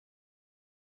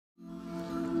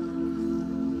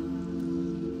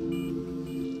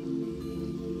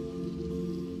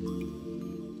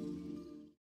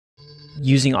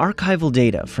Using archival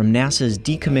data from NASA's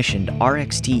decommissioned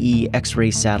RxTE X-ray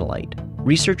satellite,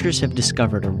 researchers have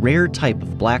discovered a rare type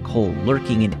of black hole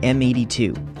lurking in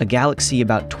M82, a galaxy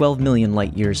about 12 million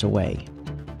light-years away.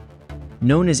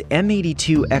 Known as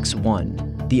M82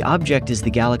 X-1, the object is the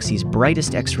galaxy's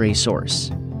brightest X-ray source.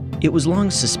 It was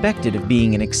long suspected of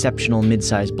being an exceptional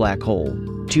mid-sized black hole,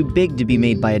 too big to be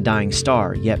made by a dying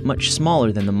star, yet much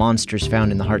smaller than the monsters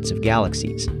found in the hearts of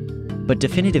galaxies. But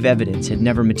definitive evidence had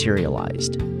never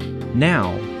materialized.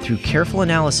 Now, through careful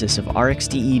analysis of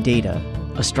RxTE data,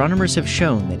 astronomers have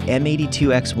shown that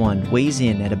M82 X-1 weighs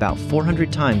in at about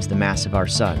 400 times the mass of our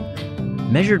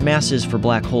Sun. Measured masses for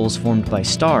black holes formed by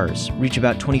stars reach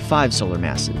about 25 solar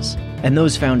masses, and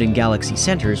those found in galaxy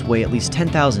centers weigh at least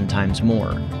 10,000 times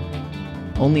more.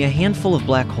 Only a handful of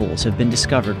black holes have been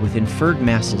discovered with inferred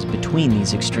masses between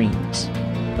these extremes.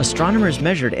 Astronomers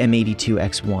measured M82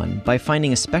 X-1 by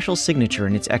finding a special signature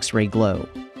in its X-ray glow.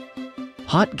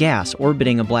 Hot gas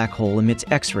orbiting a black hole emits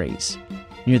X-rays.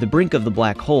 Near the brink of the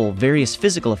black hole, various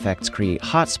physical effects create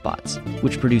hotspots,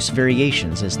 which produce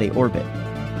variations as they orbit.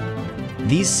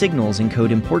 These signals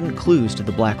encode important clues to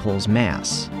the black hole's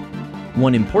mass.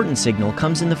 One important signal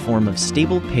comes in the form of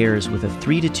stable pairs with a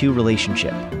 3-to-2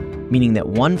 relationship, meaning that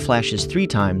one flashes 3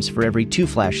 times for every 2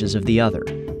 flashes of the other.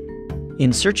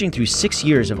 In searching through 6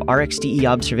 years of RxTE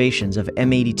observations of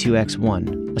M82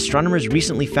 X-1, astronomers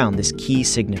recently found this key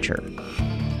signature.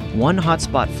 One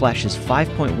hotspot flashes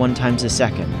 5.1 times a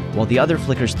second, while the other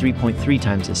flickers 3.3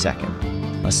 times a second,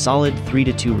 a solid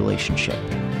 3-to-2 relationship.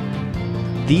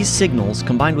 These signals,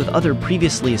 combined with other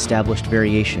previously established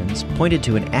variations, pointed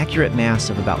to an accurate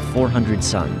mass of about 400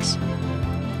 suns.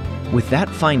 With that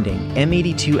finding,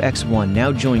 M82 X-1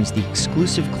 now joins the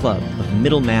exclusive club of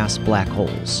middle-mass black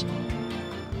holes.